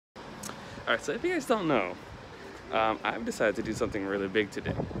Alright, so if you guys don't know, I've decided to do something really big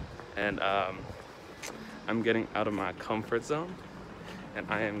today. And I'm getting out of my comfort zone. And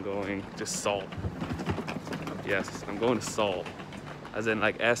I am going to Seoul. Yes, I'm going to Seoul. As in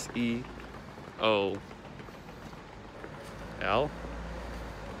like S-E-O-L?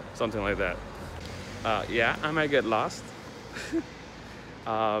 Something like that. Yeah, I might get lost.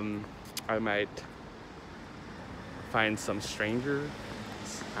 I might find some stranger.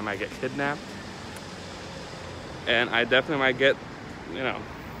 I might get kidnapped. And I definitely might get, you know.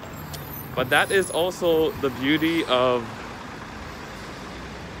 But that is also the beauty of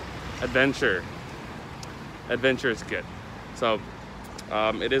adventure. Adventure is good. So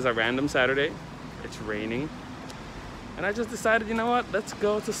it is a random Saturday. It's raining. And I just decided, you know what? Let's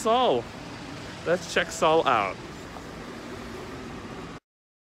go to Seoul. Let's check Seoul out.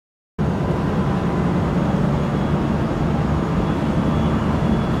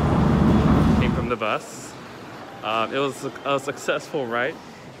 Came from the bus. It was a successful ride.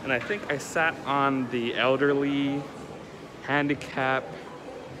 And I think I sat on the elderly, handicapped,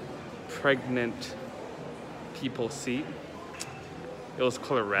 pregnant people seat. It was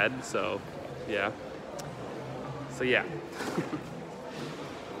color red, so yeah. So yeah.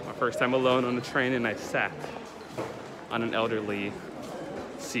 My first time alone on the train, and I sat on an elderly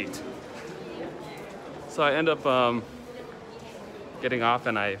seat. So I end up getting off,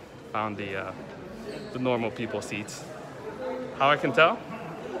 and I found the normal people seats. How I can tell?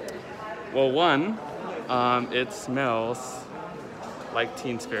 Well, one, it smells like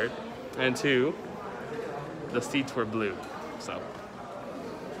Teen Spirit, and two, the seats were blue. So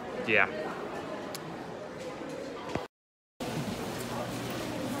yeah.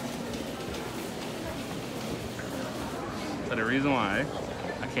 So the reason why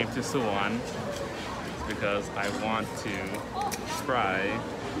I came to Seoul is because I want to try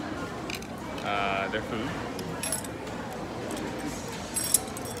their food.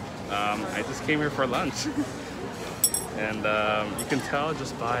 I just came here for lunch. And you can tell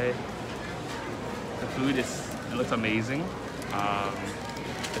just by the food, it looks amazing.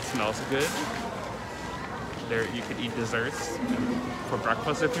 It smells good. There, you could eat desserts for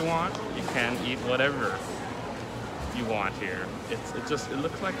breakfast if you want. You can eat whatever you want here. It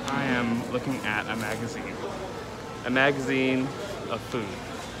looks like I am looking at a magazine of food.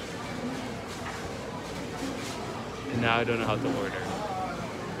 And now I don't know how to order.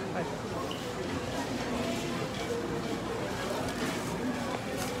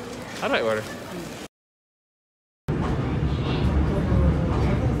 How do I order?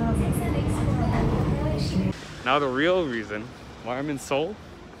 Now the real reason why I'm in Seoul,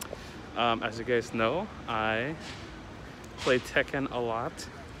 as you guys know, I play Tekken a lot.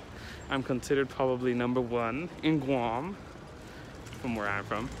 I'm considered probably #1 in Guam, from where I'm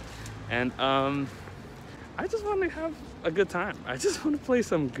from. And I just want to have a good time. I just want to play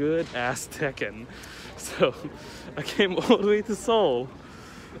some good ass Tekken. So I came all the way to Seoul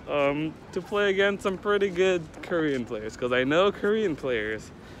to play against some pretty good Korean players, because I know Korean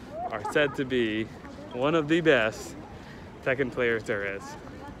players are said to be one of the best Tekken players there is,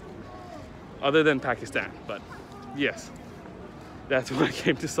 other than Pakistan. But yes, that's why I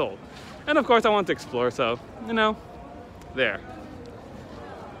came to Seoul. And of course I want to explore, so you know, there.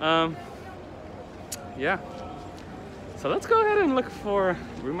 Yeah, so let's go ahead and look for,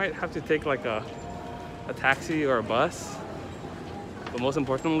 we might have to take like a taxi or a bus, but most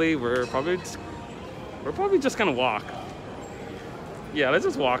importantly, we're probably just gonna walk. Yeah, let's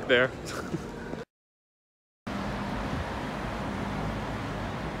just walk there.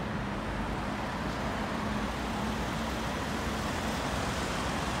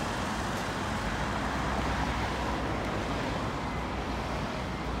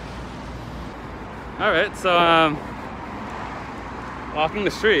 All right, so walking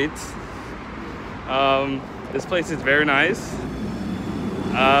the streets. This place is very nice.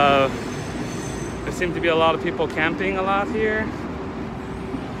 There seem to be a lot of people camping a lot here.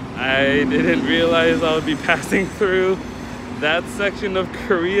 I didn't realize I would be passing through that section of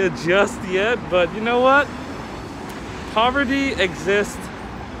Korea just yet, but you know what? Poverty exists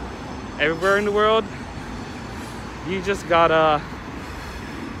everywhere in the world. You just gotta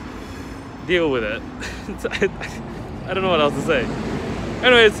deal with it. I don't know what else to say.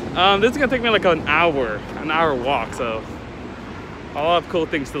 Anyways, this is gonna take me like an hour walk, so I'll have cool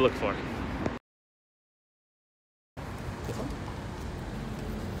things to look for.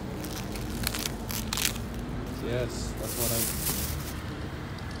 Yes, that's what I...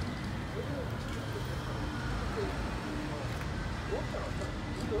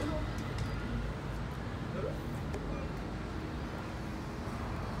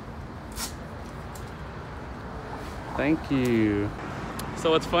 Thank you.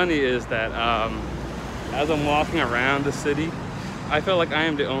 So what's funny is that as I'm walking around the city, I feel like I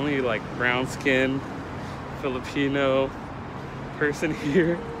am the only like brown skinned Filipino person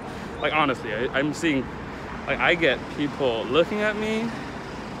here. Like honestly, I'm seeing, like I get people looking at me,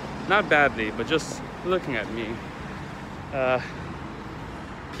 not badly, but just looking at me.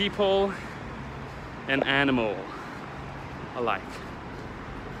 People and animal alike.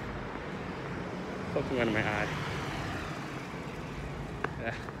 Poking out of my eye.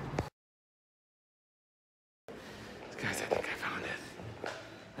 Yeah. Guys, I think I found it.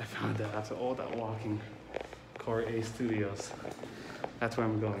 I found it after all that walking. Core A Studios. That's where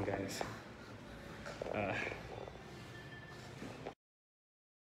I'm going, guys.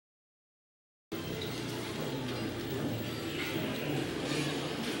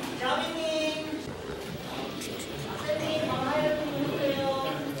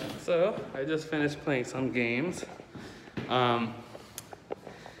 So I just finished playing some games.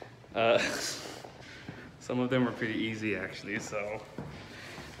 Some of them were pretty easy actually, so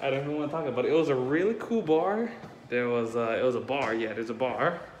I don't even want to talk about it. It was a really cool bar. It was a bar. Yeah, there's a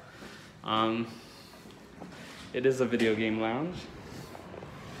bar. It is a video game lounge.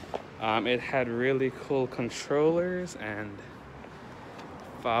 It had really cool controllers and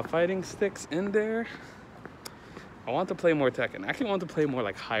fighting sticks in there. I want to play more Tekken. I actually want to play more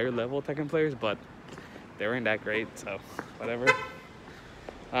like higher level Tekken players, but they weren't that great, so whatever.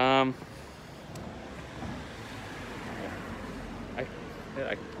 I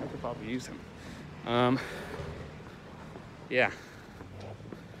could probably use him. Yeah.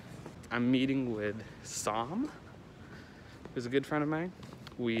 I'm meeting with Sam, who's a good friend of mine.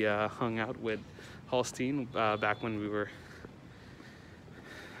 We hung out with Holstein back when we were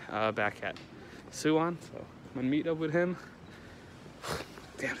back at Suwon, so I'm gonna meet up with him.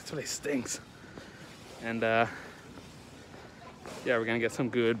 Damn, this place stinks. And yeah, we're gonna get some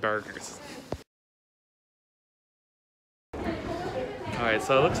good burgers. All right,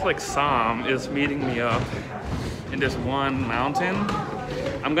 so it looks like Sam is meeting me up in this one mountain.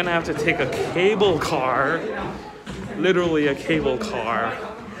 I'm gonna have to take a cable car, literally a cable car,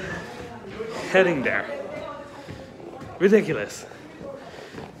 heading there. Ridiculous.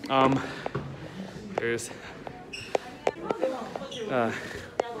 There's one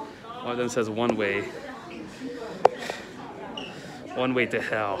of them says one way to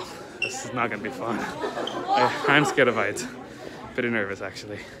hell. This is not gonna be fun. I'm scared of heights. Pretty nervous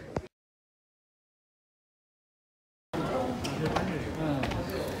actually.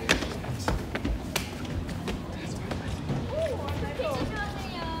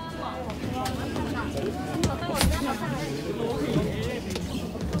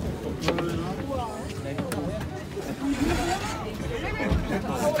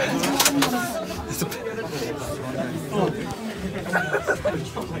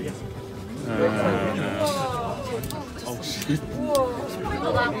 Oh shit.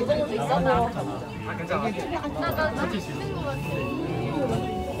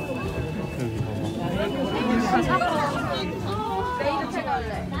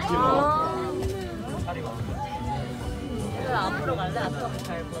 앞으로 갈래? 앞으로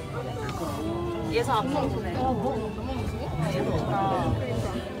갈 거야. 얘서 앞으로 보내. Oh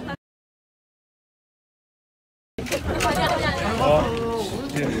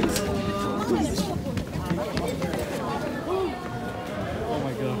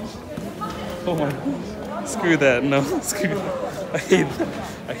my gosh. Screw that. No, screw that. I hate that.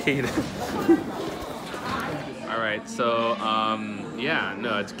 I hate it. All right, so yeah,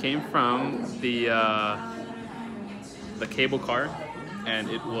 no, it came from the cable car, and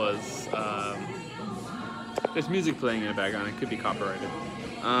it was there's music playing in the background. It could be copyrighted.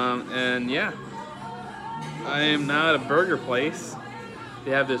 And yeah, I am now at a burger place.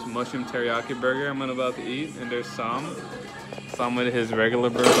 They have this mushroom teriyaki burger I'm about to eat, and there's some with his regular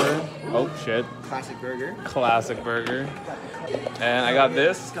burger. Oh shit. Classic burger. Classic burger. And I got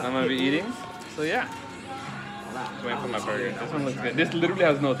this I'm gonna be eating. So yeah. Waiting for my burger. This one looks good. This literally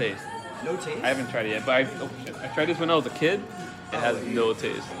has no taste. No taste? I haven't tried it yet, but I tried this when I was a kid. It has no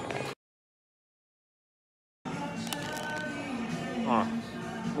taste. Oh.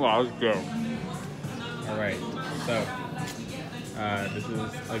 Wow, that's good. Alright, so this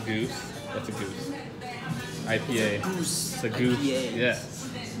is a goose. What's a goose? IPA. Goose. It's a goose. IPA. Yes.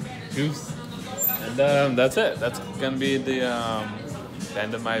 Goose. And that's it. That's gonna be the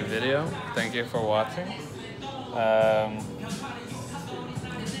end of my video. Thank you for watching.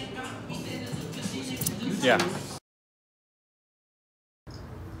 Yeah.